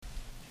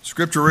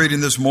Scripture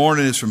reading this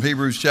morning is from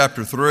Hebrews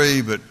chapter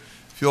 3, but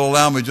if you'll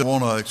allow me, I just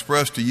want to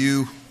express to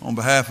you on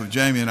behalf of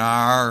Jamie and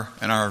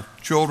our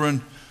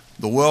children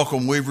the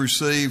welcome we've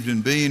received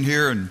in being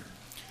here and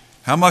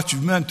how much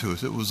you've meant to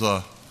us. It was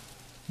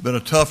been a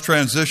tough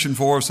transition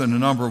for us in a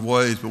number of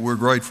ways, but we're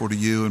grateful to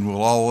you and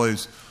we'll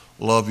always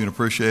love you and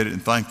appreciate it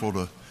and thankful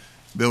to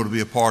be able to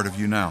be a part of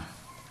you now.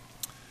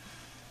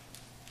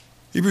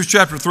 Hebrews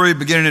chapter 3,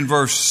 beginning in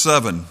verse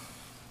 7.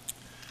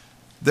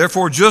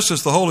 Therefore, just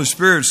as the Holy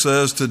Spirit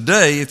says,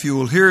 today, if you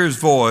will hear his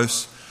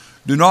voice,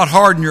 do not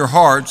harden your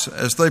hearts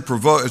as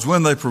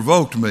when they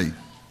provoked me,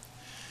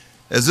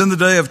 as in the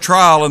day of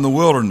trial in the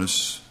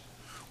wilderness,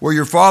 where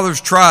your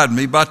fathers tried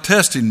me by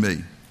testing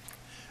me,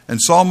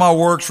 and saw my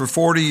works for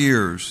 40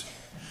 years.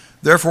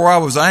 Therefore I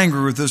was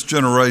angry with this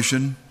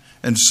generation,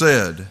 and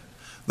said,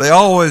 they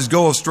always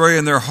go astray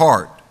in their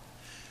heart,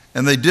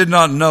 and they did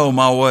not know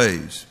my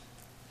ways.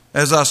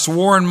 As I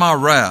swore in my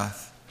wrath,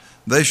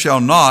 they shall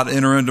not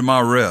enter into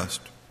my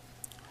rest.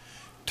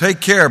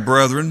 Take care,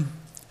 brethren,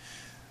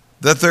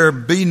 that there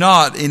be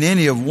not in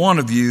any of one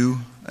of you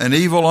an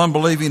evil,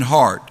 unbelieving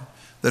heart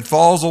that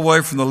falls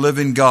away from the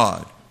living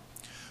God.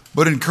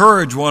 But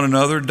encourage one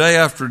another day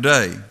after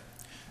day,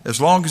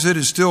 as long as it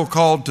is still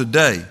called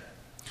today,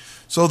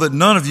 so that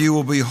none of you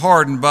will be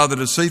hardened by the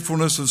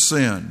deceitfulness of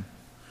sin.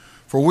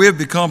 For we have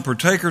become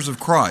partakers of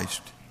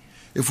Christ,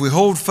 if we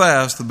hold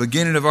fast the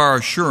beginning of our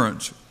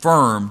assurance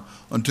firm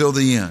until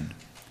the end.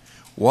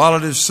 While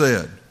it is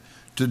said,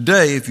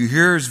 today if you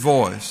hear his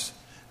voice,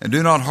 and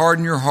do not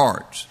harden your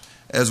hearts,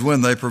 as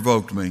when they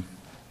provoked me.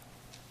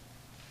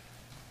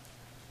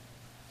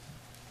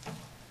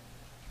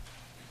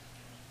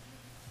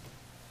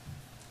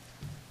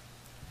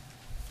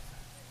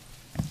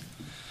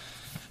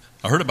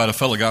 I heard about a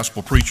fellow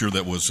gospel preacher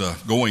that was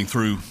going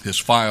through his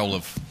file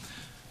of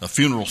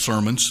funeral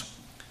sermons.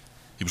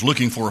 He was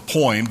looking for a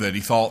poem that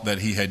he thought that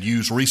he had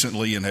used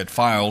recently and had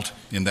filed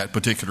in that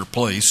particular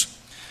place.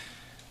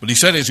 But he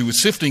said as he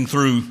was sifting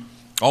through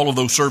all of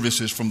those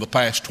services from the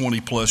past 20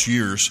 plus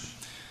years,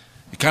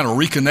 it kind of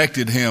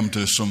reconnected him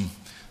to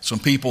some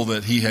people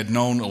that he had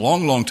known a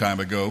long, long time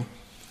ago,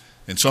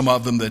 and some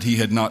of them that he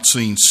had not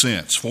seen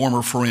since,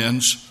 former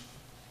friends,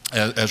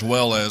 as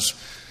well as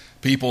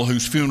people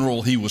whose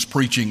funeral he was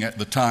preaching at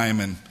the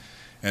time,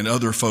 and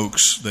other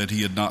folks that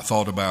he had not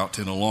thought about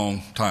in a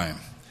long time.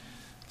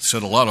 He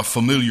said a lot of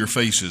familiar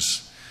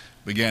faces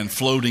began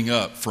floating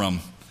up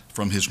from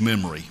his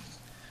memory.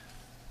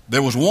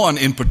 There was one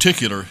in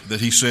particular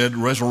that he said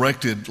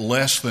resurrected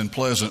less than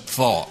pleasant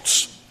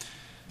thoughts.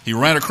 He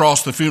ran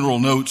across the funeral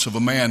notes of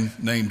a man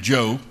named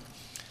Joe.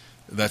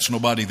 That's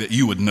nobody that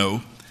you would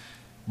know.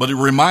 But it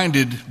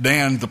reminded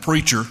Dan, the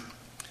preacher,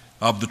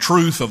 of the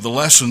truth of the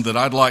lesson that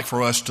I'd like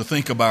for us to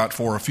think about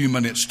for a few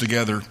minutes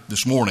together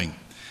this morning.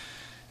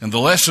 And the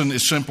lesson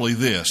is simply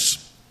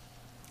this: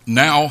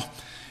 now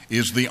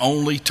is the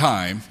only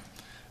time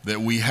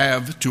that we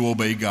have to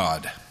obey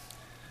God.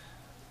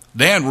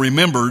 Dan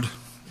remembered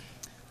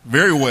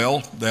very well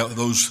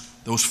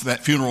that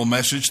funeral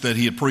message that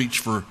he had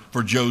preached for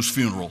Joe's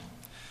funeral.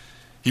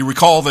 He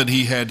recalled that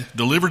he had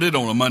delivered it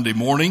on a Monday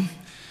morning,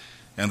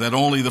 and that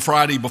only the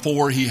Friday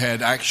before he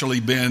had actually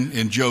been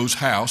in Joe's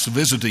house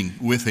visiting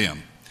with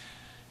him.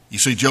 You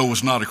see, Joe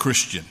was not a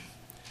Christian.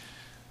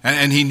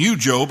 And he knew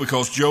Joe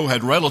because Joe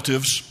had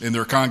relatives in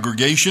their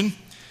congregation.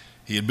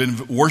 He had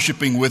been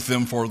worshiping with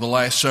them for the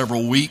last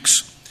several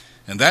weeks.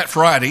 And that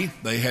Friday,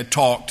 they had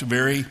talked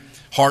very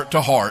heart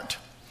to heart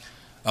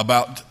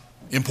about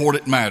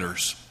important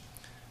matters,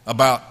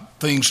 about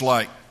things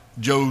like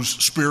Joe's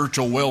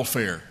spiritual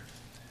welfare,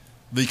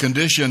 the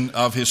condition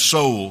of his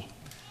soul,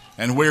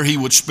 and where he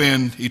would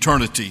spend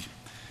eternity.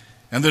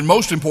 And then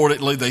most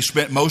importantly, they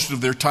spent most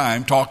of their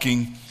time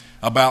talking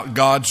about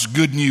God's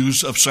good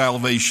news of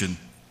salvation.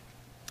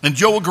 And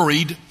Joe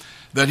agreed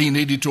that he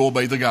needed to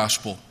obey the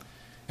gospel.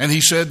 And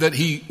he said that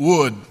he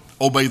would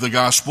obey the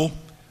gospel,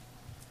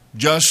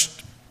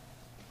 just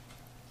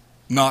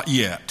not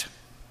yet.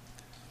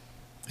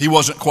 He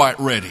wasn't quite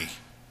ready.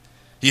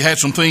 He had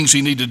some things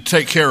he needed to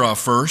take care of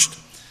first,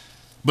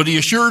 but he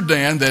assured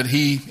Dan that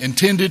he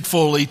intended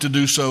fully to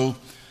do so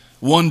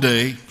one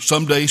day,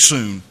 someday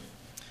soon.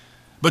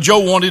 But Joe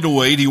wanted to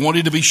wait, he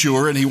wanted to be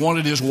sure, and he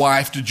wanted his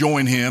wife to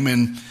join him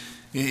and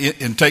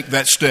take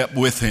that step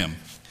with him.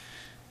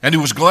 And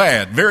he was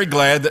glad, very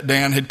glad that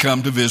Dan had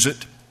come to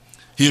visit.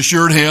 He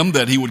assured him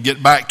that he would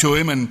get back to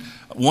him, and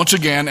once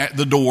again at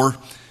the door,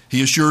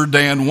 he assured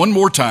Dan one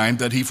more time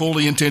that he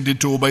fully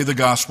intended to obey the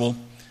gospel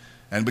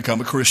and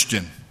become a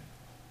Christian.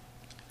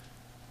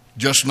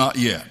 Just not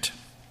yet.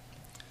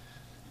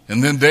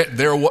 And then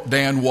there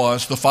Dan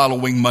was the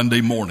following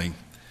Monday morning,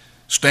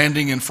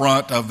 standing in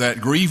front of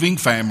that grieving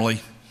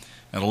family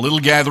and a little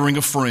gathering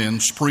of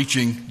friends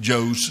preaching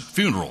Joe's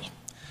funeral.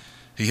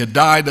 He had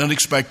died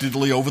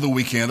unexpectedly over the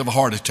weekend of a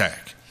heart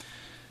attack.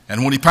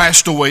 And when he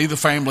passed away, the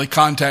family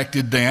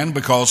contacted Dan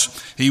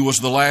because he was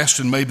the last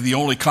and maybe the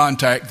only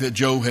contact that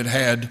Joe had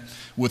had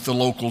with the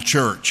local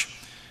church.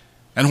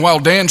 And while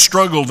Dan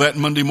struggled that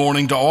Monday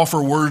morning to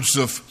offer words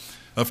of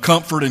of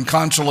comfort and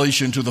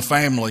consolation to the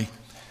family.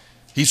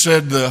 He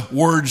said the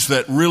words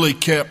that really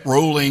kept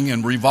rolling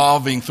and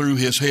revolving through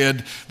his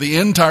head the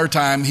entire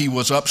time he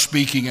was up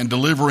speaking and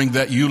delivering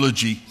that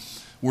eulogy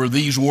were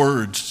these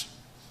words: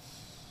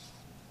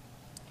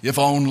 if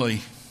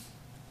only,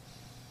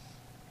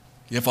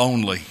 if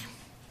only.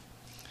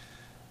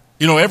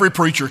 You know, every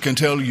preacher can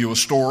tell you a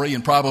story,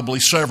 and probably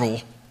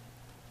several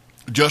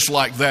just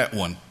like that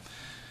one.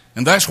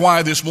 And that's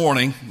why this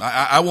morning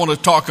I want to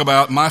talk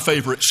about my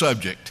favorite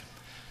subject,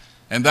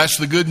 and that's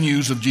the good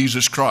news of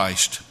Jesus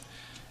Christ.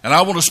 And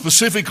I want to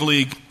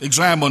specifically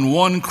examine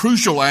one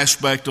crucial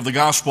aspect of the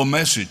gospel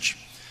message,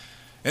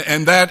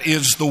 and that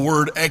is the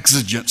word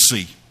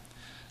exigency.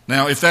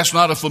 Now, if that's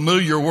not a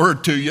familiar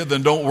word to you,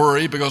 then don't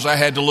worry, because I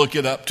had to look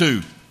it up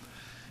too.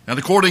 And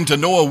according to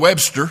Noah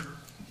Webster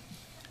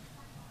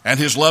and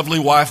his lovely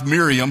wife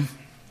Miriam,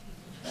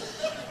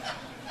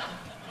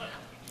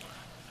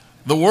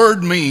 the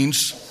word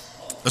means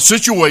a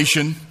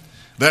situation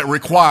that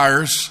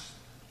requires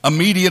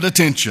immediate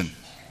attention.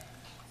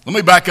 Let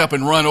me back up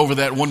and run over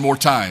that one more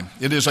time.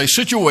 It is a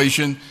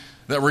situation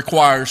that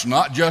requires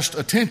not just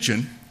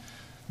attention,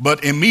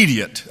 but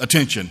immediate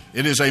attention.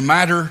 It is a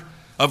matter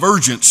of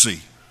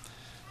urgency.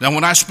 Now,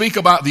 when I speak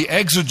about the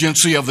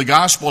exigency of the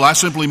gospel, I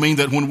simply mean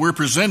that when we're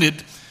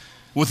presented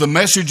with the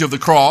message of the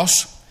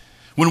cross,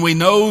 when we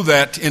know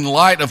that in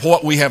light of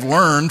what we have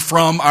learned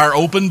from our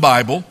open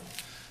Bible,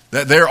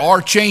 that there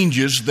are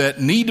changes that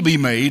need to be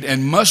made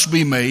and must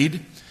be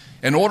made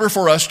in order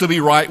for us to be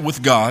right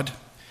with God,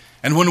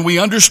 and when we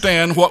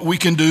understand what we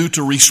can do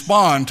to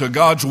respond to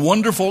God's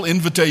wonderful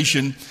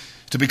invitation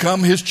to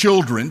become His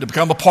children, to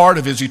become a part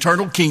of His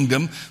eternal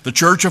kingdom, the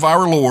church of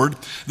our Lord,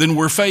 then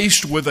we're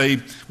faced with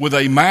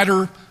a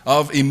matter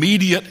of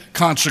immediate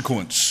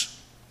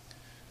consequence.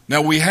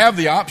 Now, we have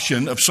the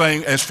option of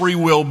saying, as free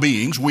will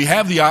beings, we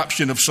have the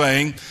option of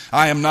saying,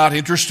 I am not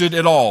interested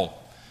at all.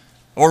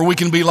 Or we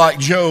can be like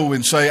Joe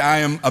and say, I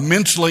am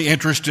immensely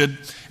interested,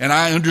 and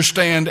I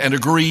understand and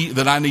agree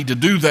that I need to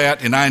do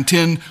that, and I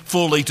intend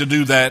fully to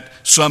do that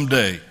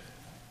someday.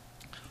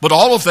 But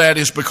all of that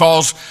is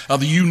because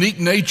of the unique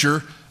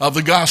nature of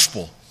the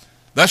gospel.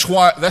 That's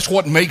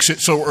what makes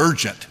it so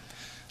urgent.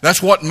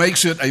 That's what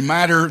makes it a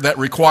matter that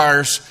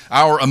requires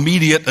our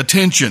immediate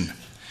attention,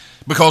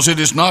 because it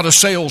is not a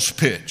sales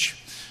pitch.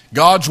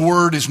 God's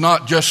word is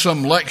not just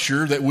some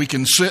lecture that we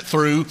can sit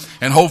through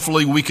and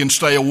hopefully we can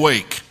stay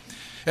awake.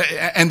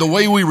 And the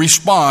way we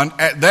respond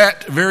at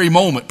that very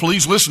moment,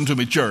 please listen to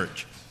me,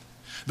 church.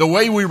 The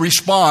way we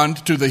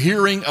respond to the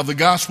hearing of the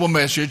gospel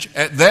message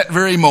at that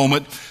very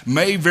moment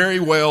may very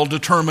well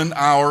determine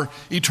our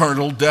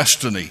eternal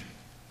destiny.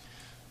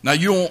 Now,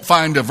 you won't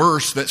find a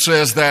verse that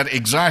says that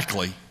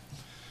exactly,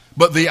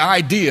 but the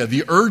idea,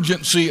 the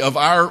urgency of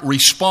our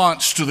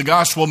response to the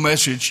gospel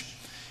message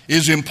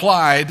is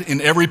implied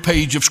in every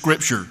page of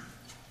Scripture.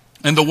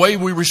 And the way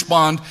we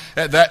respond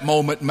at that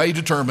moment may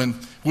determine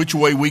which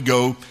way we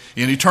go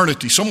in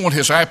eternity. Someone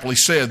has aptly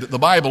said that the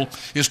Bible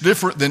is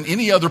different than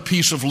any other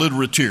piece of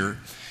literature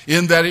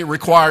in that it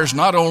requires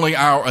not only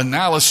our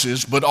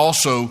analysis, but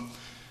also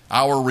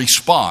our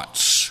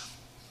response.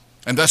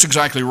 And that's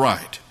exactly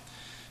right.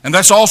 And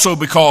that's also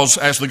because,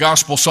 as the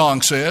gospel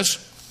song says,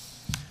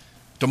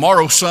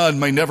 tomorrow's sun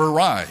may never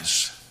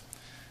rise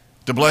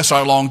to bless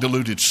our long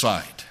deluded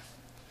sight.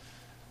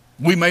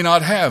 We may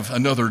not have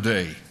another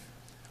day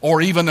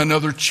or even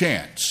another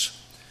chance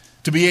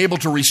to be able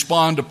to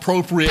respond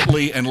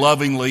appropriately and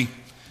lovingly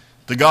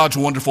to God's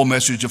wonderful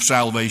message of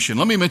salvation.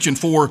 Let me mention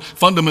 4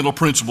 fundamental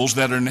principles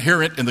that are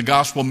inherent in the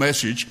gospel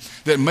message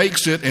that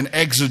makes it an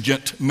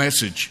exigent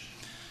message.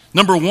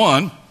 Number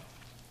 1,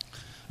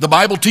 the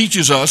Bible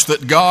teaches us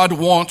that God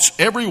wants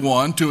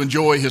everyone to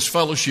enjoy His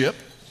fellowship,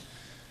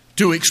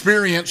 to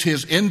experience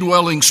His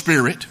indwelling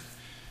Spirit,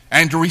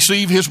 and to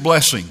receive His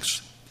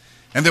blessings.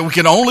 And that we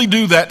can only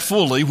do that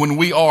fully when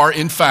we are,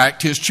 in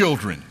fact, His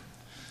children.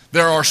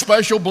 There are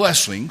special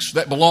blessings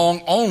that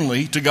belong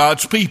only to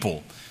God's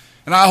people.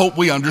 And I hope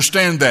we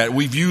understand that.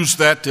 We've used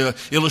that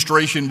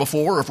illustration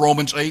before of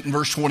Romans 8 and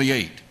verse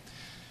 28.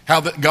 How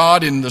that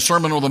God in the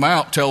Sermon on the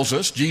Mount tells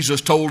us,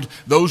 Jesus told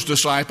those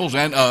disciples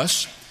and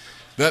us,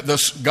 that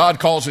God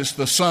causes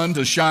the sun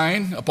to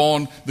shine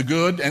upon the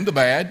good and the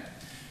bad,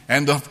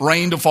 and the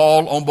rain to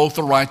fall on both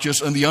the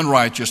righteous and the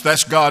unrighteous.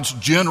 That's God's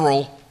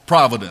general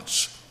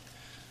providence.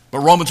 But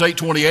Romans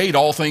 8:28,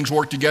 all things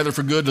work together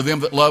for good to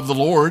them that love the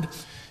Lord,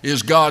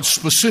 is God's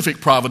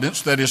specific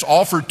providence that is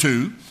offered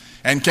to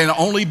and can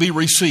only be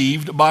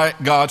received by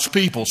God's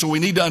people. So we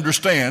need to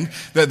understand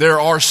that there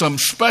are some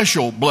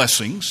special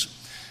blessings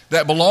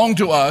that belong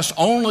to us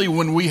only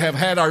when we have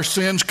had our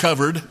sins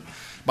covered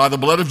by the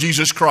blood of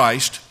Jesus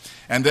Christ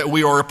and that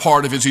we are a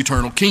part of His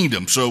eternal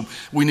kingdom. So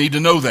we need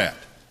to know that.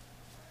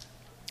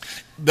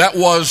 That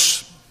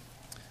was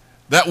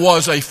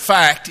a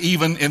fact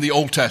even in the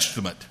Old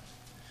Testament.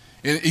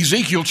 In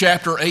Ezekiel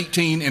chapter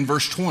 18 and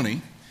verse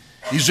 20,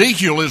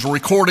 Ezekiel is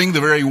recording the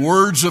very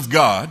words of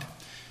God,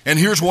 and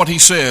here's what he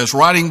says,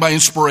 writing by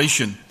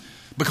inspiration,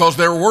 because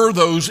there were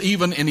those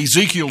even in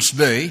Ezekiel's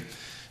day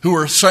who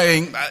are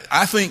saying,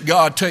 I think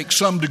God takes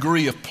some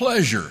degree of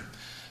pleasure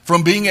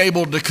from being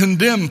able to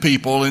condemn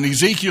people, and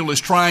Ezekiel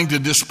is trying to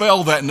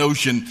dispel that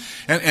notion,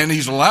 and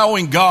he's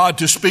allowing God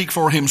to speak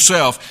for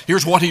himself.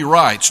 Here's what he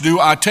writes: "Do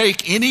I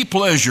take any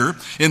pleasure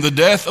in the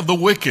death of the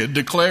wicked,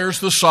 declares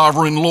the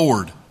sovereign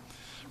Lord.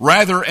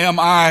 Rather am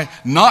I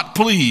not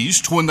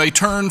pleased when they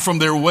turn from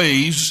their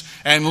ways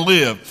and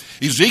live."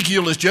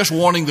 Ezekiel is just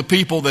wanting the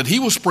people that he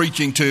was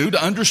preaching to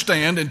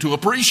understand and to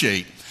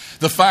appreciate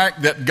the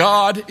fact that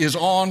God is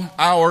on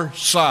our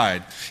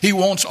side. He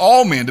wants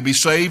all men to be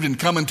saved and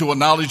come into a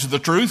knowledge of the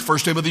truth. 1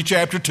 Timothy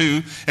chapter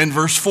 2 and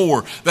verse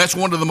 4. That's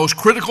one of the most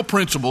critical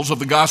principles of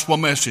the gospel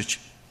message.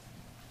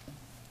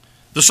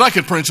 The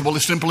second principle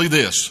is simply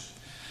this: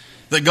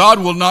 that God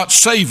will not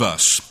save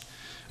us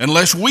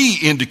unless we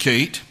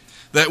indicate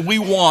that we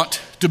want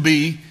to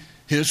be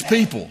his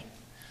people.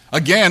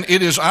 Again,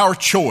 it is our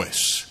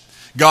choice.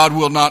 God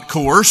will not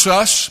coerce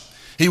us.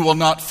 He will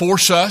not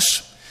force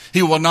us.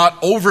 He will not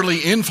overly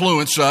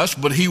influence us,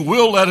 but he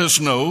will let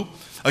us know,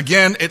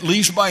 again, at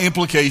least by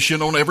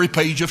implication on every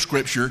page of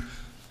Scripture,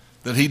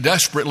 that he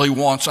desperately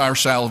wants our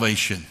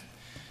salvation.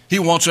 He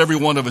wants every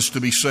one of us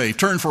to be saved.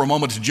 Turn for a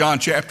moment to John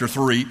chapter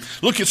 3.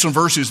 Look at some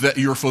verses that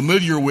you're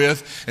familiar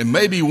with, and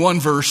maybe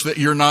one verse that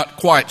you're not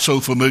quite so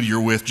familiar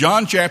with.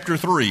 John chapter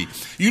 3.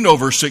 You know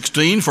verse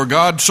 16, "For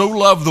God so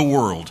loved the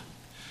world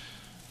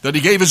that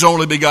he gave his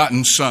only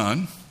begotten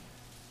Son,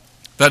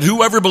 that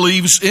whoever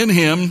believes in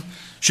him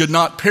should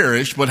not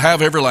perish, but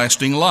have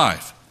everlasting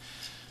life.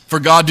 For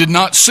God did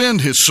not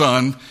send his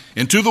Son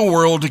into the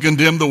world to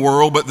condemn the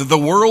world, but that the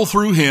world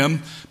through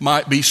him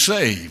might be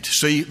saved."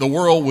 See, the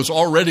world was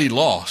already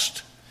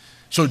lost.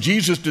 So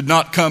Jesus did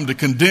not come to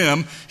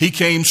condemn. He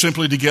came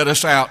simply to get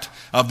us out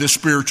of this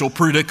spiritual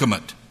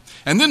predicament.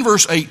 And then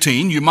verse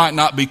 18, you might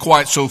not be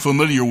quite so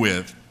familiar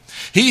with.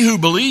 "He who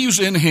believes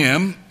in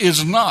him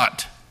is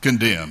not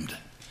condemned.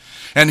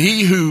 And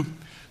he who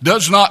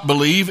does not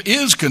believe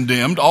is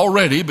condemned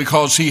already,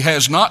 because he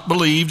has not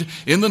believed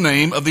in the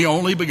name of the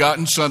only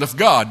begotten Son of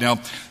God."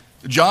 Now,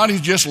 John is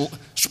just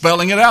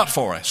spelling it out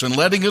for us and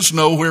letting us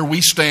know where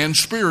we stand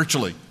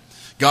spiritually.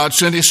 God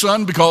sent his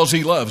Son because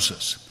he loves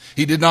us.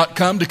 He did not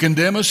come to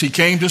condemn us. He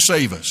came to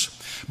save us.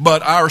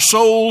 But our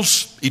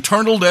soul's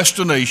eternal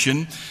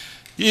destination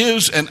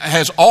is and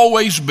has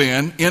always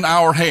been in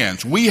our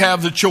hands. We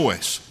have the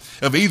choice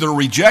of either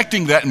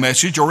rejecting that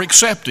message or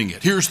accepting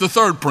it. Here's the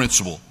third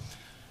principle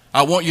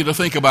I want you to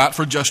think about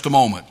for just a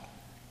moment.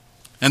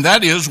 And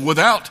that is,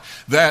 without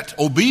that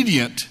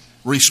obedient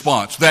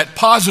response, that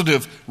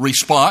positive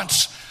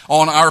response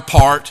on our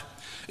part,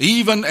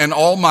 even an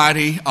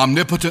almighty,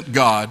 omnipotent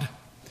God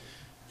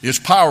is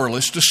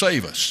powerless to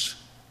save us.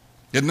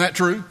 Isn't that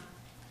true?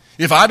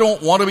 If I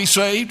don't want to be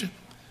saved,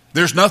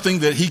 there's nothing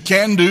that he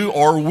can do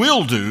or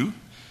will do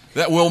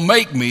that will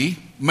make me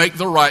make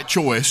the right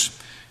choice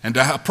and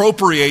to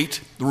appropriate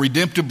the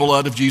redemptive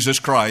blood of Jesus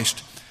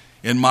Christ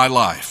in my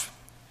life.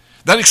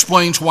 That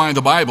explains why in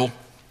the Bible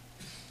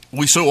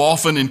we so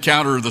often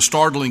encounter the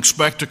startling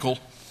spectacle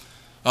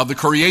of the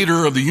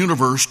Creator of the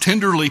universe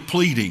tenderly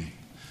pleading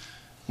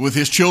with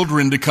his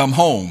children to come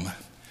home.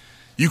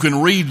 You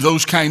can read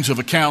those kinds of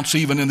accounts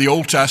even in the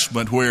Old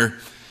Testament, where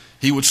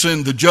he would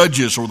send the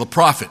judges or the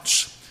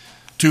prophets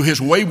to his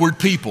wayward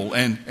people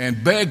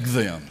and beg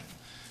them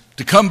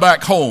to come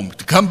back home,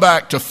 to come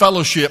back to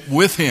fellowship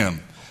with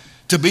him,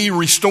 to be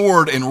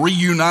restored and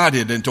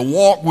reunited, and to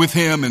walk with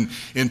him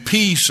in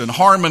peace and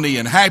harmony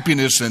and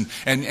happiness and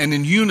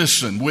in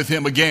unison with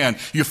him again.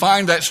 You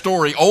find that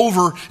story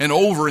over and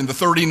over in the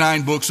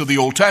 39 books of the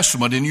Old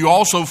Testament, and you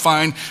also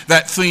find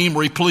that theme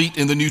replete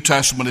in the New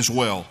Testament as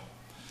well.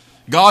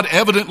 God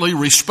evidently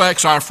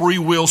respects our free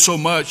will so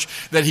much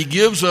that he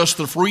gives us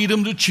the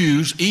freedom to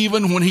choose,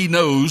 even when he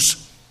knows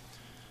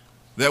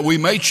that we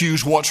may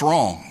choose what's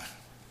wrong.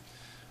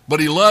 But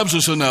he loves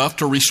us enough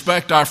to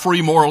respect our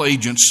free moral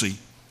agency.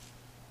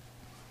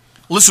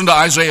 Listen to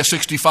Isaiah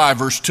 65,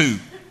 verse 2.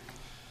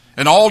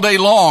 "And all day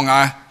long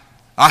I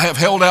have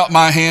held out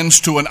my hands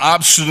to an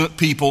obstinate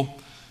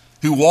people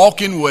who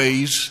walk in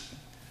ways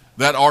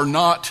that are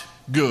not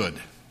good."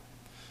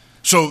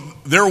 So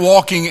they're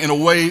walking in a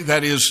way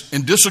that is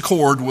in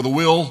disaccord with the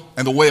will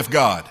and the way of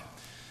God.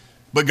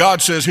 But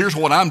God says, here's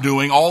what I'm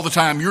doing. All the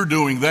time you're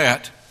doing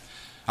that,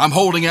 I'm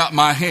holding out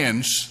my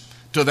hands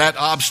to that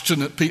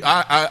obstinate people.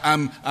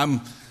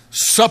 I'm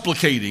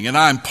supplicating and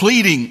I'm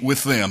pleading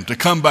with them to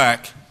come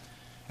back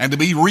and to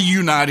be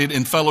reunited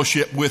in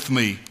fellowship with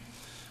me.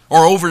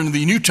 Or over in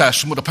the New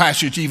Testament, a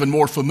passage even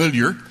more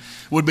familiar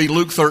would be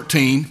Luke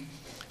 13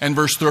 and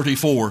verse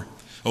 34.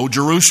 "O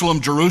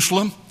Jerusalem,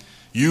 Jerusalem,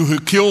 you who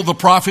kill the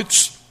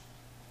prophets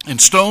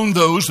and stone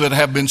those that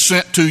have been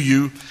sent to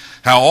you,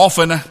 how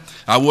often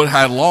I would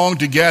have longed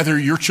to gather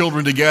your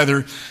children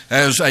together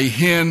as a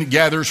hen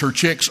gathers her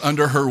chicks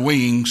under her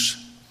wings."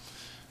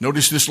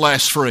 Notice this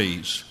last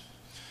phrase.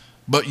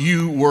 "But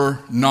you were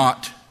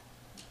not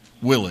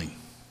willing."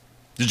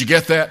 Did you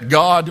get that?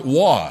 God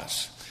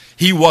was.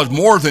 He was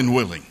more than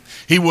willing.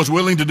 He was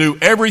willing to do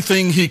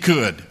everything he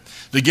could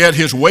to get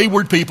his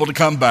wayward people to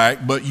come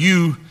back, but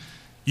you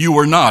You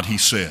were not, he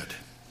said.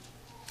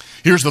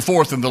 Here's the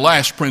fourth and the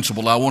last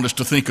principle I want us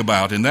to think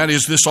about, and that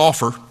is this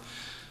offer,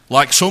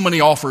 like so many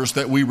offers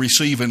that we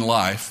receive in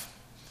life,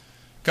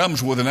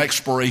 comes with an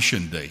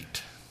expiration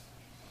date.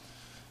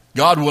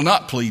 God will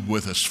not plead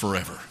with us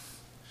forever.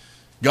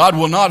 God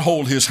will not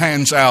hold his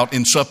hands out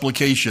in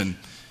supplication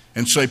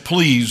and say,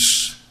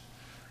 please,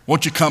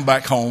 won't you come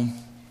back home?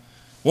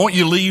 Won't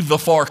you leave the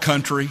far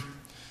country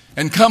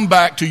and come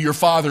back to your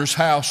Father's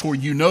house where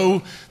you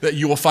know that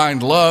you will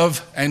find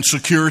love and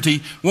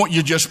security? Won't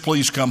you just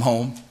please come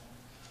home?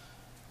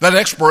 That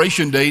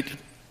expiration date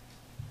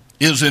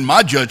is, in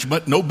my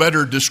judgment, no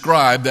better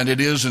described than it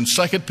is in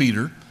 2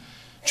 Peter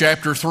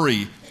chapter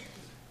 3.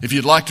 If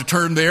you'd like to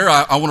turn there,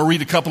 I want to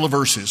read a couple of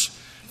verses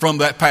from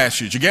that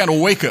passage. Again, a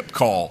wake-up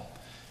call.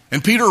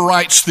 And Peter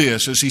writes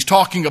this as he's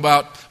talking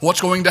about what's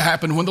going to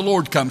happen when the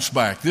Lord comes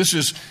back. This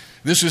is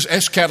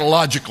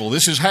eschatological.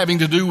 This is having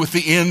to do with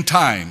the end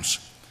times.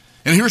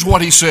 And here's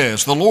what he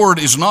says. The Lord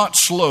is not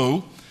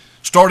slow,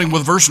 starting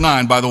with verse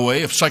 9, by the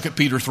way, of 2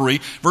 Peter 3.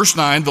 Verse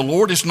 9, the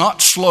Lord is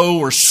not slow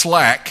or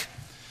slack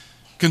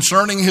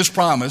concerning his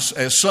promise,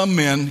 as some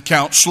men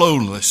count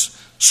slowness.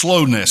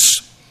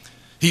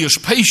 He is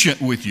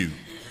patient with you,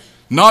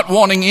 not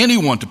wanting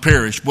anyone to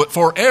perish, but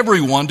for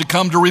everyone to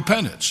come to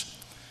repentance.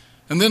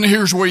 And then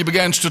here's where he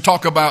begins to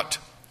talk about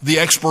the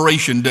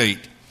expiration date.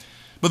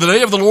 But the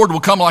day of the Lord will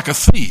come like a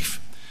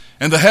thief,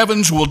 and the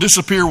heavens will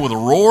disappear with a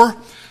roar,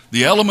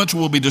 the elements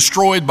will be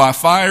destroyed by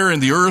fire,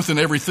 and the earth and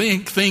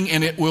everything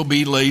in it will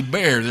be laid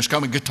bare. There's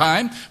coming a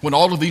time when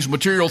all of these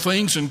material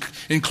things,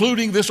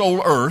 including this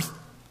old earth,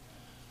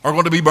 are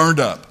going to be burned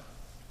up.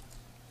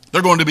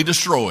 They're going to be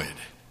destroyed.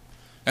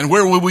 And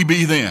where will we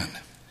be then?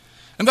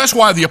 And that's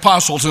why the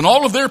apostles, in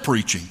all of their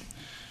preaching,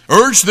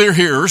 urged their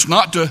hearers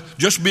not to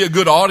just be a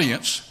good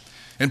audience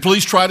and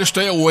please try to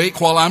stay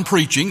awake while I'm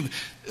preaching,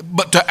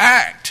 but to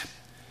act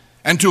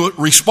and to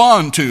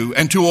respond to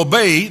and to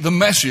obey the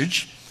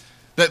message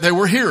that they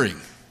were hearing.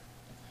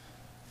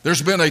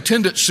 There's been a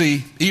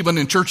tendency, even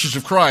in churches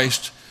of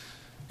Christ,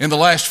 in the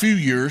last few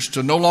years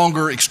to no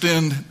longer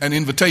extend an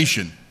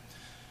invitation.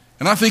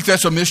 And I think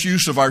that's a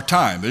misuse of our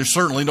time. There's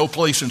certainly no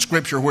place in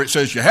Scripture where it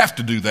says you have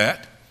to do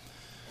that.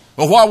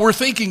 But while we're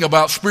thinking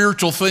about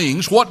spiritual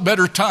things, what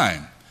better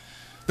time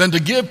than to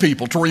give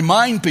people, to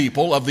remind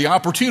people of the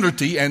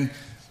opportunity and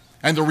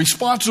the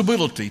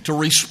responsibility to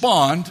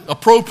respond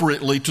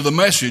appropriately to the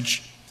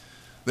message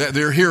that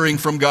they're hearing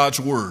from God's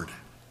Word.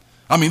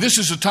 I mean, this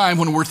is a time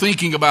when we're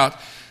thinking about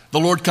the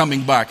Lord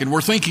coming back, and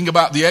we're thinking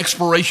about the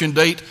expiration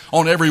date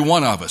on every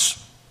one of us.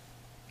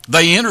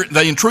 They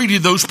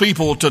entreated those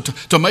people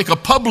to make a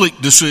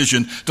public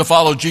decision to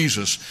follow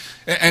Jesus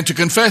and to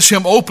confess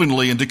him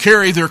openly and to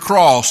carry their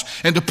cross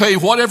and to pay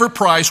whatever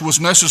price was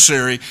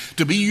necessary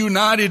to be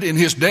united in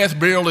his death,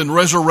 burial, and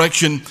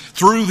resurrection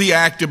through the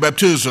act of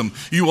baptism.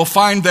 You will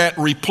find that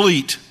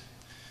replete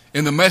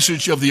in the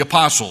message of the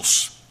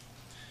apostles.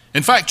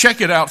 In fact,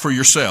 check it out for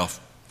yourself.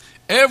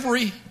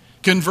 Every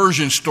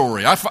conversion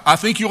story, I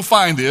think you'll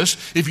find this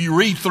if you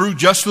read through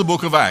just the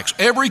book of Acts.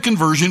 Every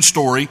conversion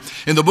story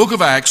in the book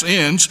of Acts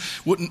ends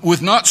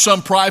with not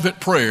some private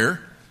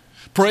prayer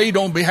prayed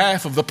on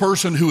behalf of the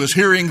person who is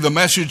hearing the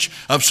message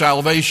of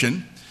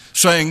salvation,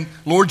 saying,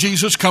 Lord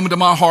Jesus, come into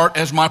my heart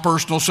as my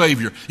personal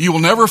Savior. You will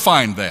never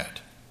find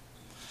that.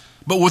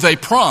 But with a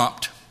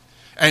prompt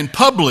and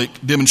public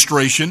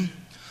demonstration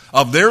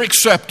of their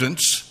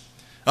acceptance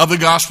of the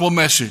gospel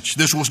message.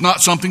 This was not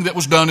something that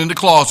was done in the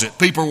closet.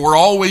 People were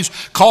always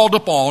called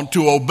upon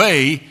to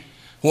obey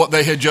what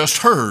they had just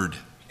heard.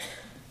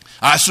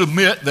 I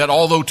submit that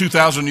although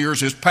 2,000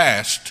 years has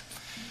passed,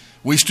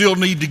 we still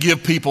need to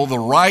give people the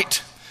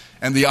right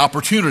and the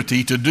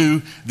opportunity to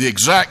do the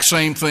exact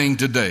same thing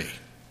today.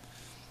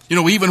 You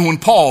know, even when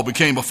Paul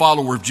became a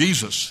follower of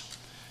Jesus,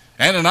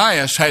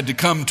 Ananias had to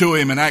come to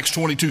him in Acts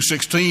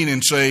 22:16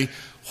 and say,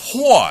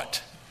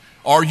 what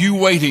are you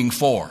waiting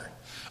for?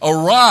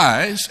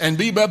 Arise and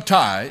be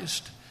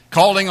baptized,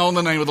 calling on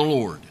the name of the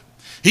Lord.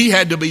 He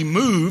had to be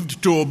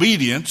moved to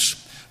obedience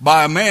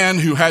by a man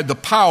who had the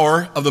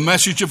power of the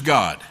message of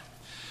God.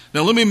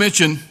 Now let me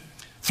mention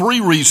 3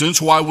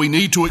 reasons why we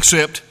need to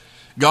accept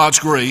God's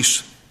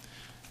grace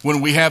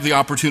when we have the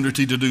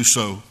opportunity to do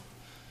so.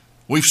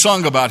 We've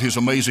sung about his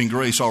amazing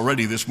grace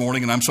already this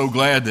morning, and I'm so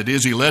glad that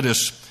Izzy led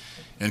us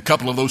in a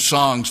couple of those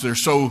songs. They're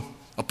so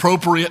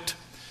appropriate,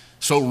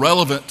 so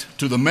relevant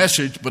to the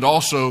message, but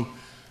also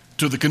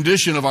to the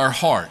condition of our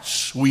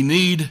hearts. We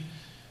need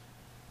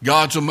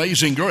God's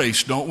amazing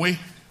grace, don't we?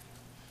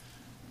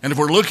 And if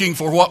we're looking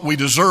for what we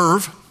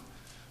deserve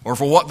or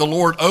for what the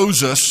Lord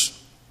owes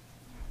us,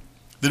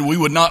 then we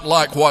would not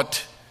like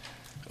what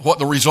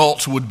the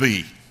results would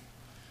be.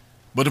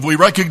 But if we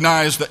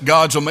recognize that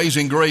God's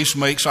amazing grace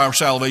makes our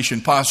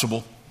salvation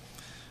possible,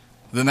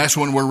 then that's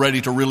when we're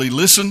ready to really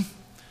listen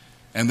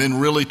and then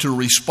really to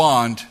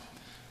respond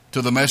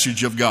to the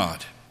message of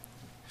God.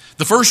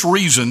 The first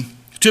reason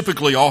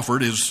typically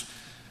offered is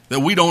that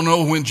we don't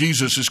know when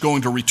Jesus is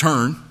going to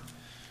return,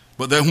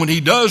 but that when he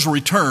does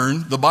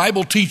return, the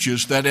Bible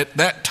teaches that at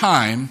that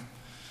time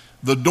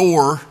the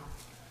door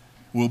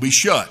will be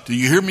shut. Do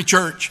you hear me,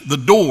 church? The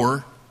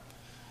door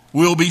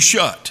will be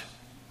shut.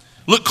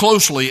 Look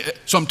closely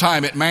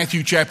sometime at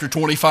Matthew chapter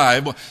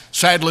 25.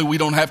 Sadly, we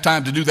don't have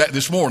time to do that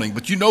this morning,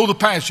 but you know the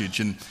passage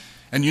and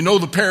you know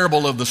the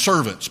parable of the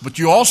servants. But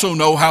you also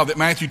know how that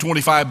Matthew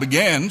 25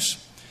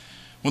 begins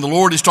when the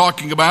Lord is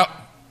talking about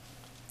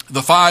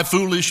the 5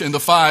 foolish and the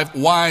 5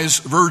 wise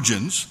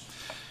virgins.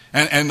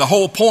 And the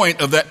whole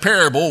point of that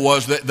parable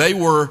was that they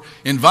were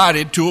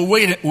invited to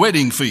a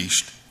wedding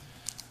feast.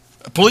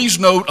 Please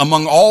note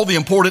among all the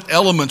important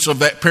elements of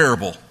that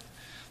parable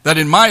that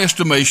in my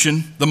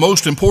estimation, the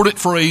most important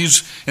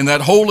phrase in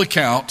that whole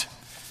account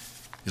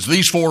is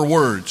these 4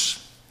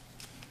 words.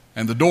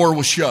 And the door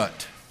was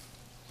shut.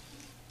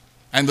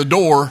 And the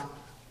door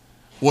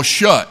was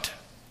shut.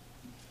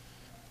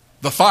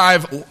 The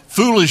 5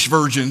 foolish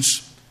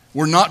virgins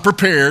were not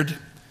prepared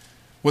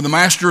when the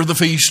master of the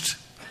feast,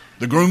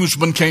 the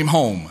groomsmen, came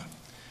home.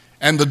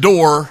 And the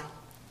door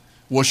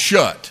was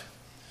shut.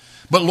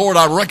 But Lord,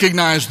 I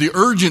recognize the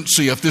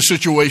urgency of this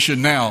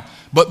situation now.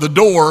 But the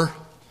door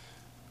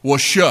was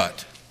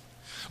shut.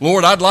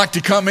 Lord, I'd like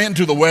to come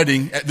into the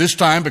wedding at this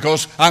time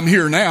because I'm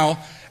here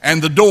now,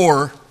 and the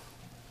door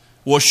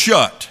was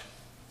shut.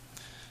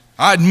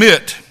 I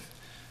admit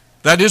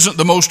that isn't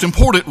the most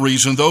important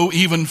reason, though,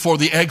 even for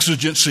the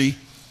exigency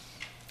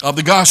of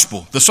the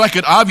gospel. The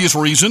second obvious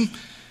reason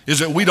is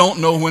that we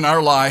don't know when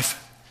our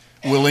life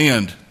will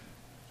end.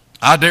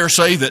 I dare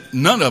say that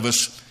none of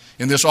us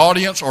in this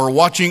audience or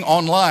watching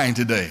online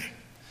today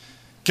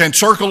can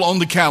circle on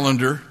the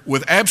calendar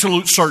with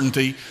absolute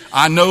certainty,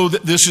 I know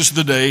that this is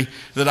the day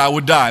that I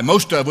would die.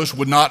 Most of us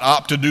would not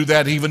opt to do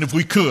that even if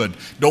we could.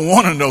 Don't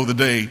want to know the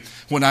day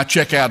when I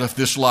check out of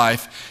this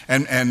life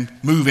and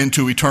move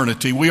into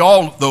eternity. We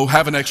all, though,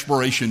 have an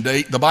expiration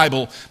date. The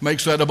Bible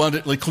makes that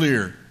abundantly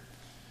clear.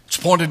 It's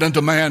appointed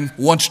unto man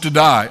once to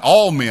die.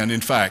 All men,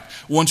 in fact,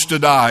 once to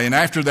die. And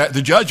after that,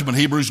 the judgment,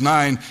 Hebrews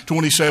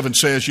 9:27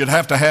 says you'd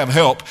have to have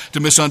help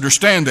to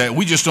misunderstand that.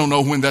 We just don't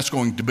know when that's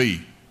going to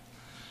be.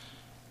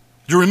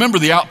 Do you remember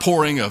the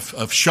outpouring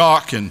of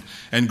shock and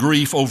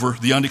grief over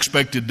the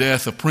unexpected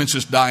death of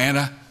Princess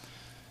Diana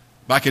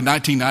back in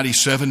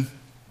 1997?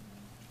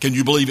 Can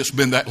you believe it's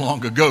been that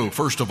long ago,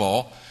 first of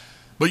all?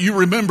 But you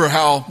remember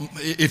how,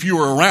 if you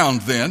were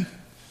around then,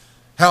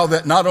 how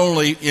that not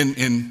only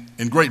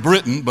in Great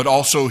Britain, but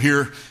also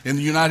here in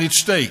the United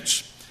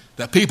States,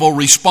 that people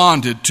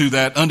responded to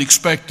that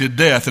unexpected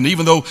death. And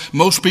even though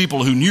most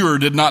people who knew her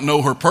did not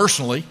know her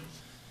personally,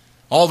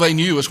 all they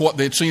knew is what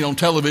they'd seen on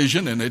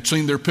television, and they'd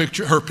seen her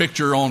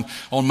picture on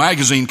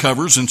magazine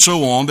covers and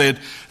so on.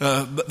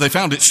 They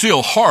found it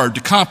still hard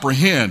to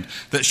comprehend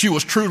that she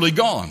was truly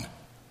gone,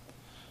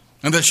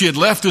 and that she had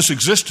left this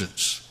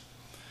existence,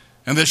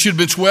 and that she had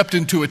been swept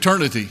into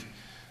eternity,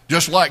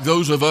 just like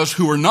those of us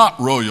who are not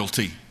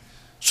royalty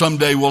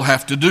someday will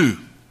have to do.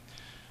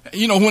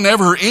 You know,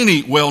 whenever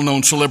any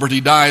well-known celebrity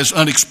dies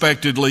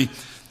unexpectedly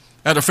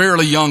at a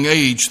fairly young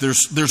age,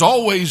 there's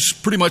always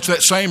pretty much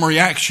that same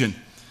reaction.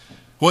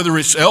 Whether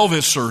it's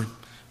Elvis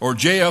or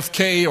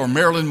JFK or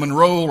Marilyn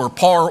Monroe or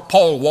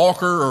Paul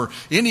Walker or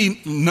any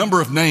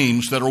number of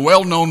names that are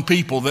well-known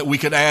people that we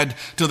could add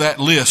to that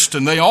list.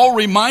 And they all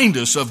remind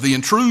us of the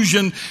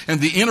intrusion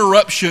and the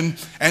interruption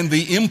and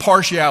the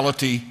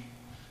impartiality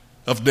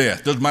of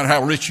death. Doesn't matter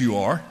how rich you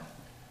are.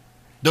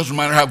 Doesn't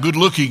matter how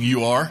good-looking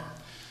you are.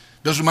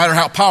 Doesn't matter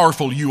how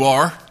powerful you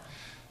are.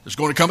 There's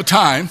going to come a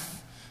time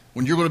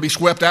when you're going to be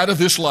swept out of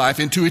this life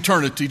into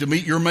eternity to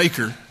meet your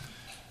Maker.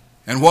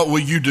 And what will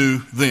you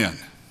do then?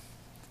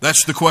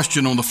 That's the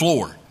question on the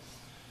floor.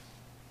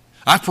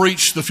 I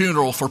preached the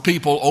funeral for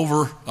people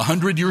over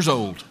 100 years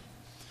old.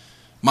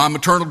 My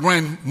maternal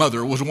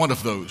grandmother was one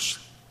of those.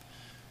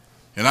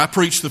 And I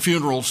preached the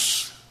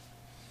funerals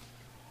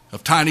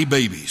of tiny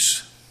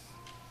babies.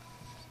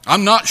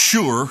 I'm not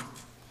sure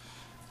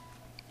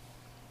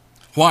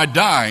why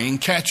dying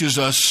catches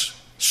us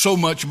so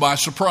much by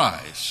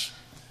surprise.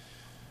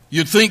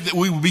 You'd think that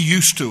we would be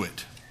used to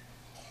it.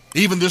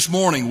 Even this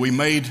morning, we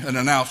made an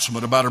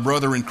announcement about a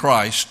brother in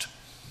Christ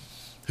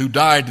who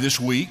died this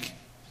week.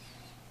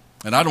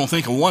 And I don't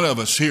think one of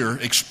us here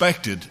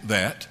expected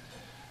that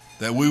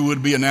we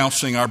would be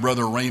announcing our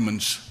brother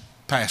Raymond's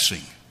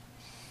passing.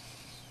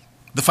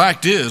 The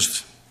fact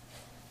is,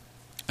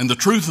 and the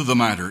truth of the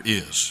matter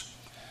is,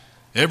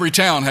 every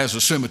town has a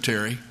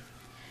cemetery,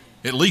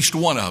 at least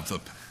one of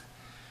them.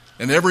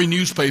 And every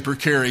newspaper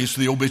carries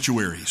the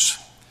obituaries.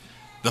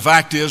 The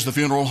fact is, the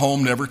funeral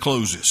home never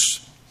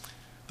closes.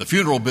 The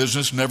funeral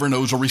business never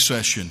knows a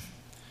recession.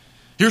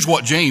 Here's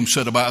what James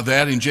said about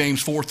that in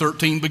James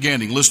 4:13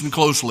 beginning. Listen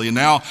closely. And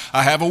now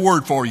I have a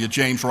word for you,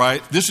 James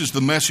writes. This is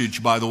the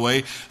Message, by the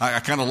way.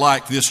 I kind of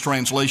like this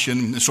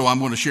translation, so I'm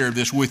going to share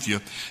this with you.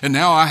 And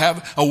now I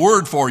have a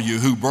word for you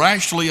who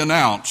brashly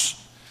announce,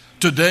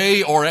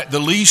 today or at the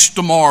least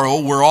tomorrow,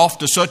 we're off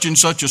to such and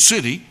such a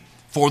city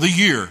for the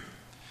year.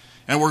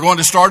 And we're going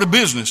to start a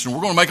business, and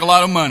we're going to make a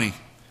lot of money.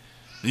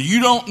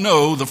 You don't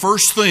know the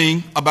first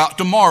thing about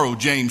tomorrow,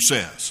 James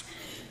says.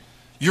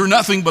 You're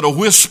nothing but a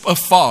wisp of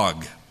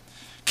fog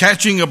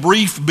catching a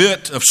brief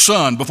bit of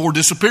sun before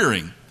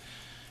disappearing.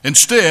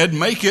 Instead,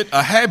 make it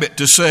a habit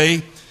to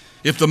say,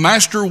 if the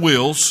Master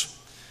wills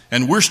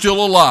and we're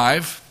still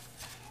alive,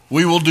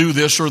 we will do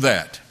this or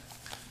that.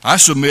 I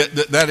submit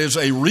that that is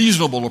a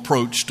reasonable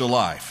approach to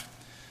life.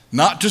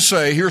 Not to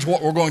say, here's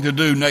what we're going to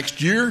do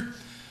next year,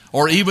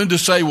 or even to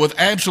say with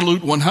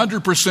absolute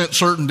 100%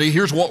 certainty,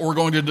 here's what we're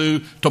going to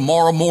do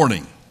tomorrow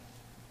morning.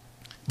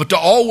 But to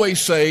always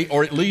say,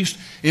 or at least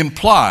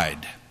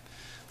implied,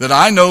 that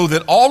I know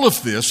that all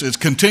of this is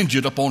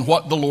contingent upon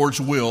what the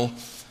Lord's will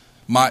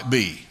might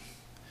be.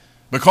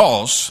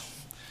 Because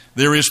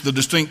there is the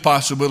distinct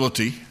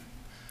possibility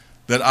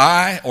that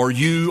I or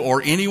you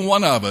or any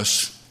one of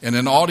us in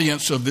an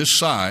audience of this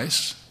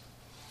size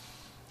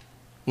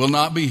will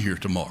not be here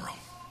tomorrow.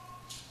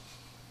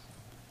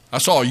 I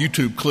saw a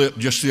YouTube clip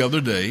just the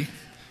other day,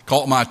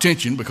 caught my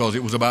attention because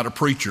it was about a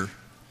preacher.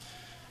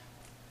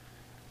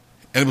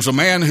 And it was a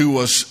man who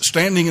was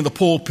standing in the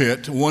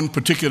pulpit one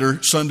particular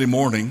Sunday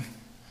morning,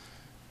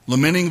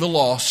 lamenting the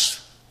loss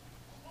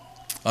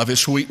of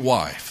his sweet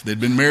wife. They'd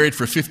been married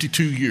for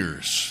 52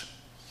 years.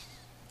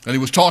 And he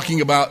was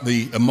talking about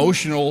the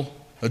emotional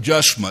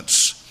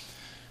adjustments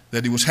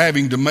that he was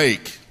having to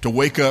make to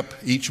wake up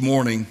each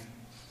morning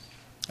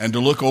and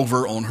to look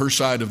over on her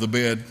side of the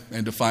bed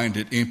and to find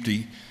it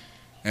empty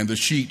and the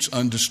sheets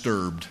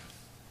undisturbed.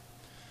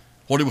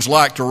 What it was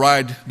like to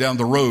ride down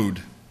the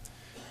road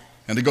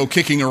and to go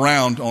kicking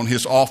around on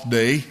his off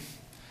day,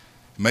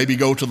 maybe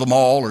go to the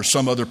mall or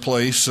some other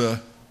place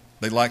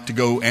they like to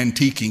go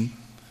antiquing,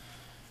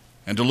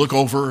 and to look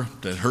over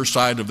at her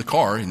side of the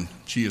car and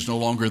she is no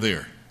longer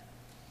there.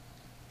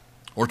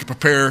 Or to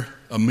prepare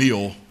a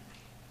meal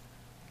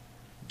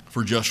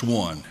for just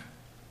one.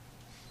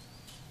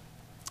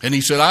 And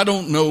he said, I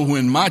don't know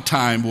when my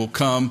time will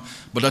come,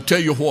 but I tell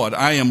you what,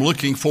 I am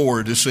looking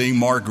forward to seeing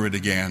Margaret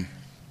again.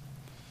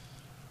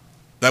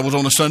 That was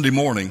on a Sunday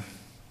morning.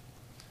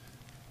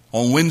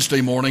 On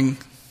Wednesday morning,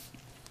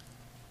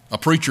 a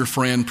preacher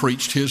friend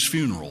preached his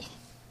funeral.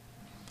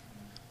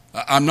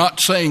 I'm not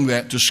saying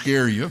that to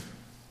scare you.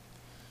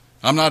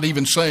 I'm not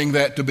even saying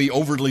that to be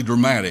overly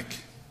dramatic.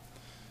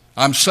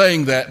 I'm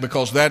saying that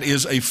because that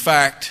is a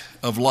fact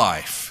of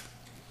life.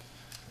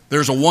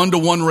 There's a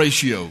 1-to-1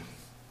 ratio.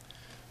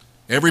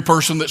 Every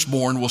person that's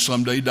born will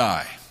someday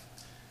die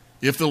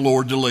if the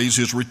Lord delays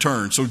his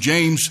return. So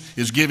James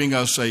is giving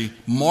us a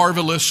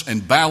marvelous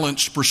and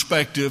balanced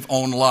perspective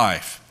on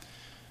life.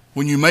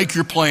 When you make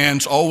your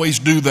plans, always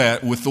do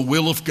that with the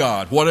will of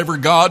God, whatever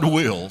God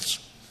wills,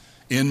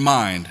 in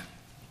mind.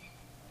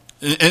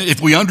 And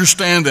if we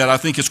understand that, I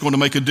think it's going to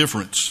make a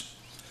difference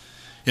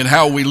in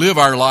how we live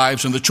our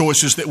lives and the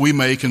choices that we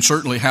make, and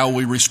certainly how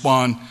we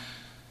respond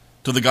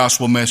to the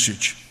gospel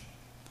message.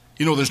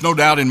 You know, there's no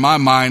doubt in my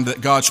mind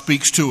that God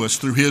speaks to us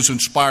through his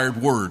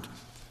inspired word.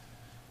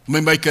 Let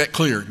me make that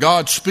clear.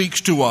 God speaks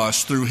to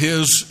us through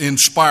his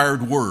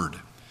inspired word.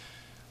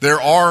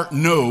 There are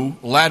no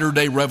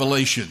latter-day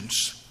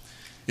revelations.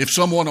 If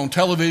someone on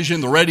television,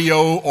 the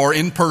radio, or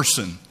in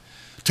person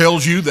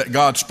tells you that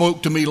God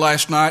spoke to me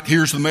last night,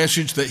 here's the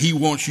message that he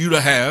wants you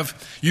to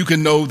have, you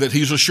can know that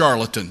he's a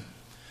charlatan.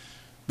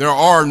 There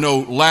are no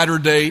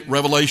latter-day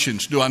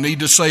revelations. Do I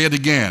need to say it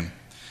again?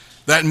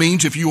 That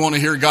means if you want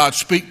to hear God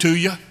speak to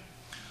you,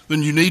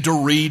 then you need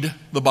to read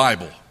the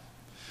Bible.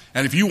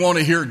 And if you want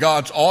to hear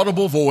God's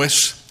audible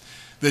voice,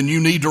 then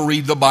you need to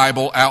read the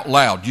Bible out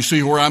loud. You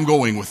see where I'm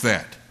going with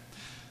that?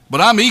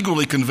 But I'm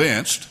equally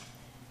convinced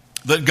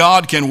that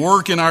God can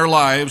work in our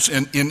lives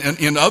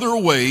in other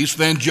ways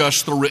than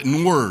just the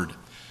written word.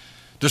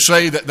 To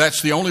say that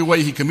that's the only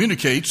way he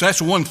communicates,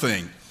 that's one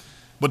thing.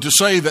 But to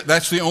say that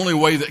that's the only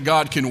way that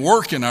God can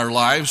work in our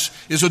lives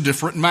is a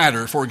different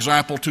matter. For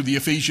example, to the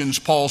Ephesians,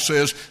 Paul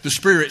says, the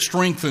Spirit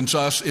strengthens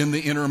us in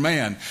the inner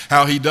man.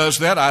 How he does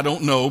that, I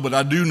don't know, but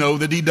I do know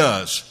that he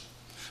does,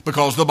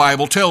 because the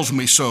Bible tells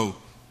me so.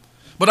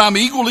 But I'm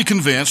equally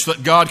convinced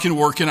that God can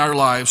work in our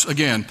lives,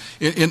 again,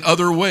 in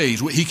other ways.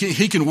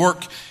 He can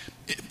work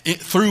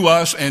through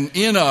us and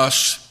in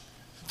us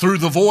through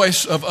the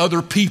voice of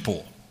other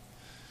people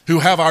who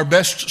have our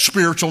best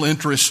spiritual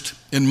interest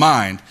in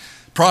mind.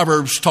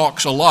 Proverbs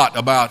talks a lot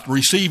about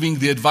receiving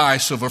the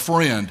advice of a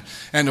friend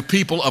and a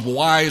people of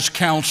wise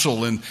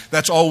counsel, and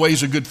that's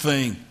always a good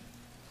thing.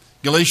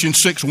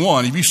 Galatians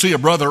 6:1, if you see a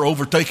brother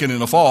overtaken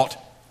in a fault,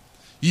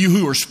 you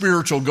who are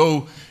spiritual,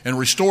 go and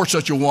restore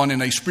such a one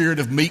in a spirit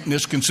of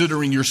meekness,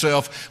 considering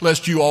yourself,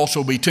 lest you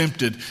also be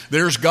tempted.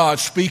 There's God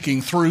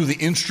speaking through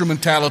the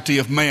instrumentality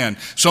of man,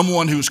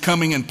 someone who's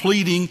coming and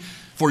pleading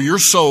for your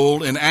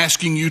soul and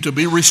asking you to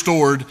be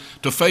restored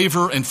to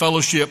favor and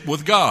fellowship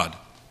with God.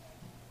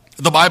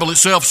 The Bible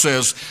itself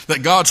says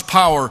that God's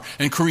power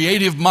and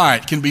creative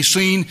might can be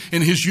seen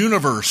in his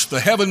universe.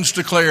 The heavens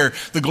declare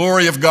the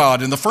glory of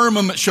God, and the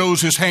firmament shows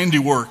his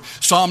handiwork.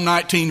 Psalm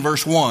 19,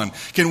 verse 1.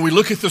 Can we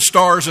look at the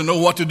stars and know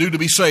what to do to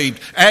be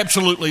saved?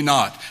 Absolutely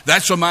not.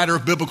 That's a matter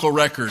of biblical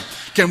record.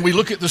 Can we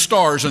look at the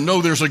stars and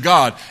know there's a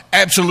God?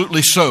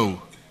 Absolutely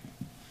so.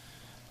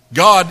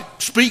 God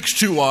speaks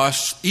to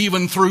us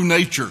even through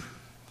nature.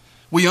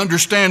 We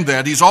understand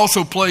that. He's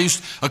also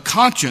placed a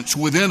conscience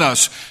within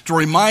us to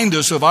remind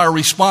us of our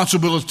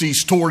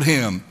responsibilities toward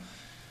Him.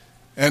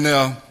 And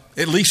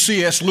at least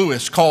C.S.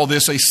 Lewis called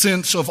this a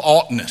sense of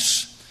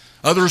oughtness.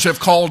 Others have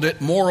called it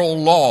moral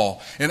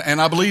law.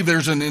 And I believe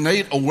there's an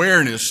innate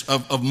awareness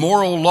of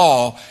moral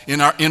law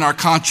in our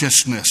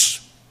consciousness.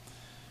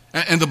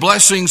 And the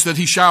blessings that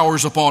He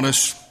showers upon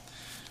us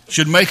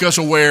should make us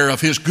aware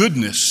of His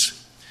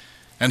goodness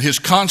and His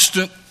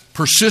constant,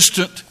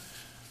 persistent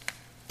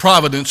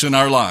providence in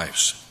our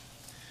lives.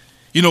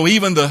 You know,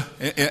 even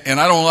and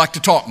I don't like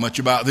to talk much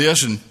about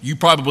this, and you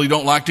probably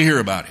don't like to hear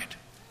about it.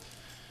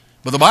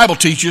 But the Bible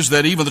teaches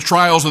that even the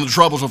trials and the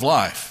troubles of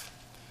life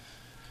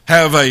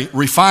have a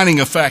refining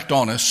effect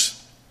on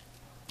us,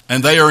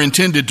 and they are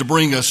intended to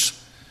bring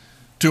us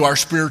to our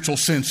spiritual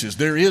senses.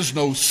 There is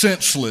no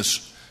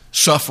senseless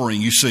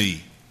suffering, you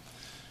see.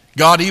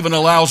 God even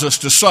allows us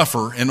to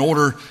suffer in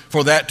order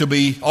for that to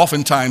be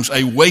oftentimes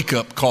a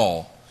wake-up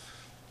call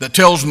that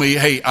tells me,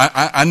 hey,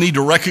 I need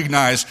to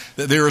recognize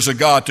that there is a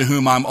God to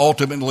whom I'm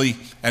ultimately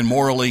and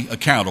morally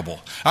accountable.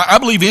 I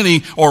believe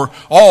any or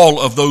all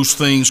of those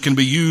things can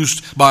be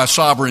used by a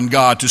sovereign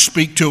God to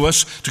speak to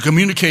us, to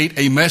communicate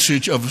a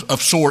message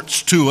of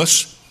sorts to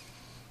us.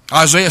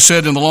 Isaiah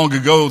said in the long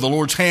ago, the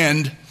Lord's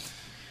hand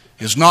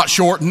is not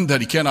shortened that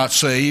He cannot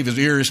save. His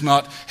ear is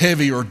not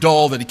heavy or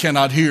dull that He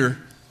cannot hear.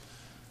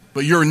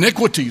 But your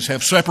iniquities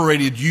have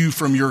separated you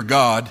from your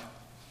God,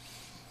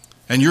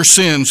 and your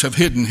sins have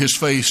hidden His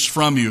face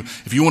from you.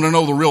 If you want to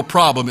know the real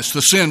problem, it's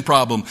the sin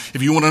problem.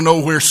 If you want to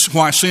know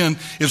why sin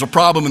is a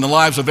problem in the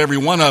lives of every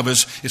one of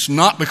us, it's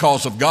not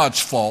because of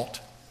God's fault.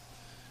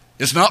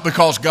 It's not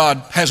because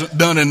God hasn't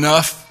done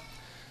enough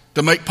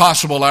to make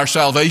possible our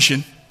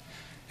salvation.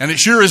 And it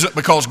sure isn't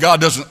because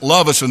God doesn't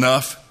love us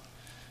enough.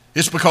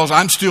 It's because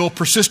I'm still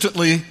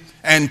persistently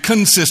and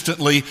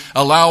consistently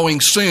allowing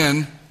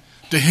sin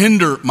to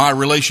hinder my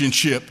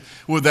relationship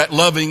with that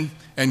loving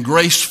and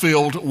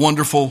grace-filled,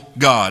 wonderful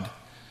God.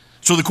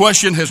 So the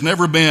question has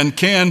never been,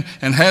 can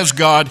and has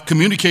God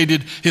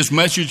communicated His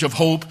message of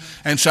hope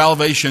and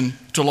salvation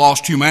to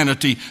lost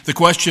humanity? The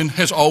question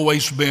has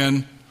always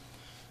been,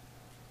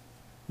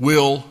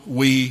 will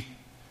we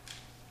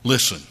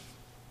listen?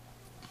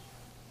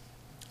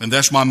 And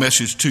that's my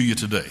message to you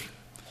today.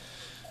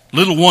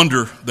 Little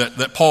wonder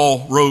that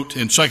Paul wrote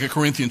in 2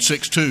 Corinthians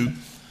 6:2,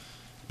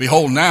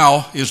 behold,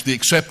 now is the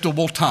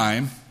acceptable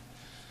time,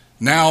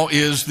 now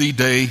is the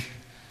day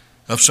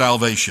of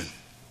salvation.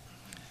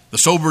 The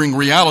sobering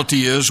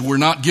reality is we're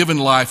not given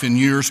life in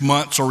years,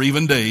 months, or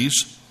even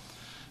days.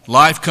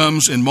 Life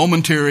comes in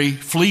momentary,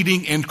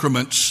 fleeting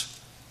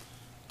increments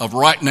of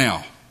right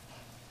now,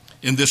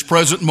 in this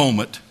present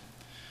moment,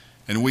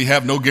 and we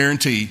have no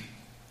guarantee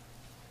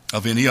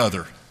of any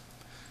other.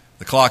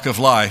 The clock of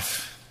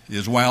life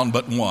is wound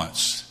but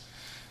once,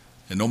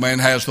 and no man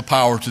has the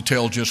power to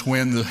tell just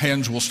when the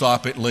hands will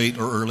stop at late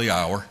or early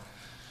hour.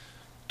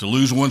 To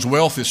lose one's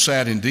wealth is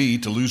sad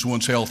indeed. To lose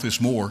one's health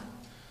is more.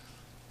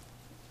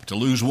 But to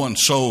lose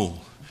one's soul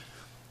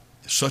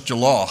is such a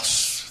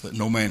loss that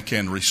no man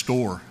can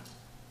restore.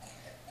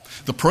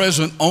 The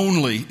present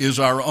only is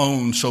our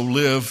own, so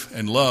live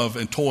and love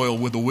and toil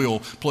with the will.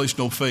 Place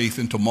no faith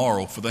in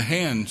tomorrow, for the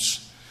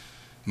hands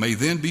may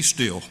then be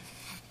still.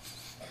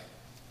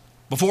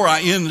 Before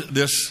I end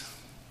this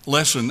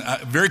lesson,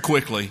 very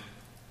quickly,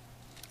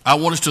 I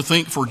want us to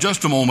think for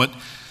just a moment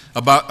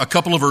about a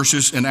couple of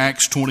verses in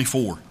Acts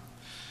 24.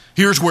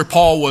 Here's where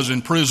Paul was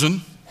in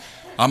prison,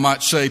 I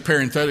might say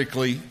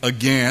parenthetically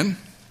again,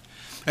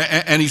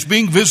 and he's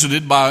being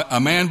visited by a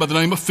man by the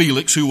name of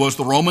Felix, who was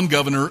the Roman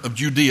governor of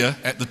Judea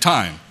at the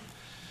time.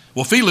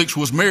 Well, Felix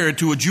was married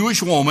to a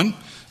Jewish woman,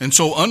 and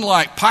so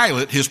unlike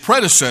Pilate, his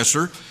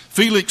predecessor,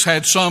 Felix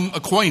had some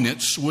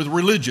acquaintance with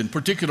religion,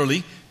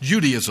 particularly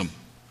Judaism.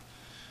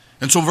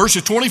 And so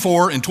verses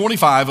 24 and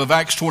 25 of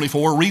Acts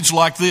 24 reads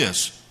like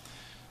this.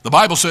 The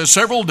Bible says,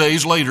 several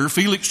days later,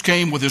 Felix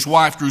came with his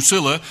wife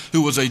Drusilla,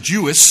 who was a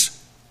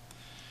Jewess,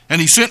 and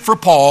he sent for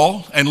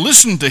Paul and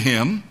listened to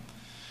him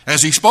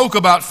as he spoke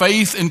about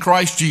faith in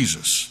Christ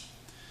Jesus.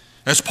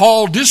 As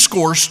Paul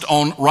discoursed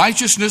on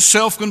righteousness,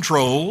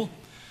 self-control,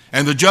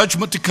 and the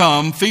judgment to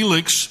come,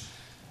 Felix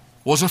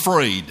was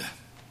afraid.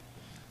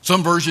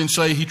 Some versions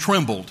say he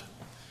trembled.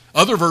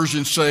 Other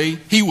versions say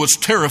he was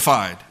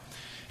terrified.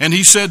 And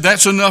he said,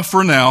 that's enough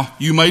for now.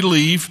 You may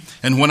leave,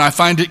 and when I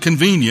find it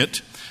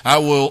convenient, I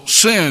will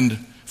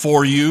send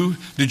for you.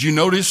 Did you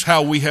notice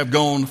how we have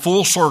gone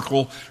full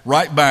circle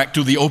right back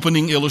to the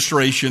opening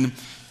illustration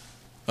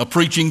of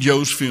preaching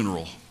Joe's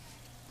funeral?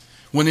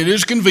 When it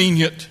is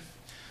convenient,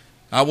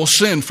 I will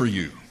send for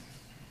you.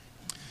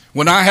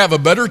 When I have a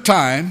better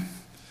time,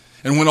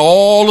 and when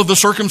all of the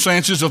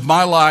circumstances of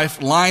my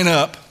life line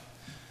up,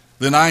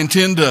 then I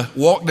intend to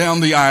walk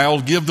down the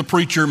aisle, give the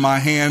preacher my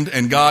hand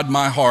and God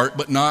my heart,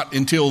 but not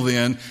until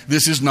then.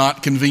 This is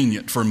not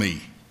convenient for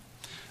me.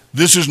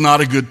 This is not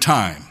a good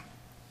time.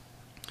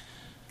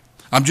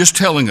 I'm just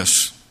telling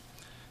us.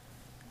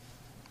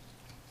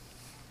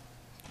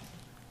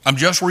 I'm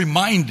just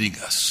reminding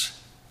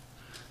us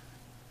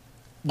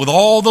with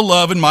all the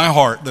love in my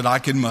heart that I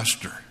can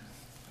muster,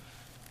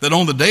 that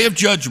on the day of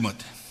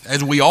judgment,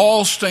 as we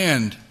all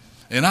stand,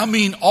 and I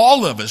mean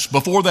all of us,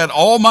 before that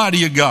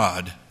almighty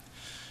God,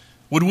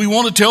 would we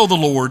want to tell the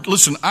Lord,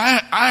 listen,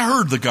 I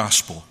heard the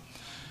gospel.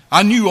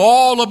 I knew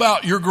all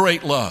about your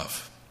great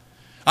love.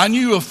 I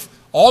knew of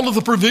all of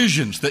the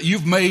provisions that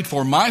you've made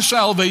for my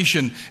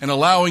salvation and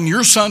allowing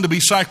your son to be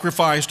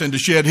sacrificed and to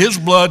shed his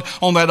blood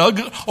on that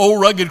old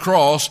rugged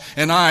cross,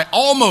 and I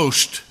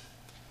almost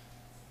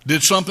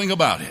did something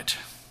about it.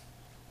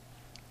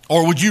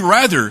 Or would you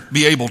rather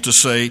be able to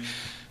say,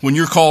 when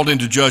you're called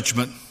into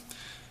judgment,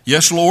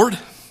 yes, Lord,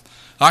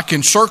 I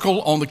can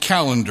circle on the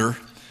calendar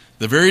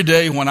the very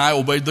day when I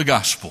obeyed the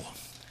gospel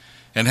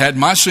and had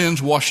my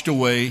sins washed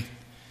away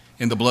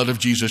in the blood of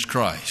Jesus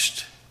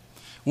Christ.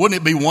 Wouldn't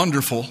it be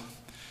wonderful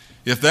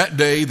if that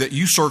day that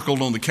you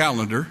circled on the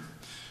calendar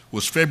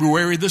was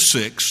February the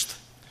 6th,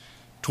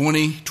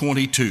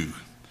 2022?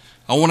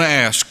 I want to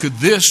ask, could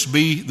this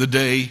be the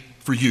day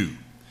for you?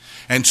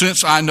 And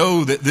since I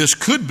know that this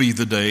could be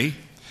the day,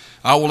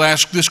 I will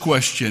ask this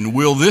question: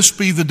 will this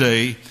be the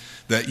day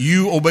that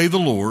you obey the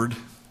Lord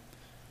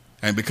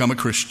and become a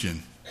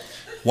Christian?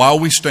 While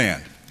we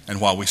stand and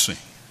while we sing.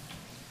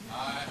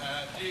 I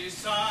have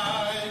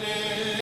decided.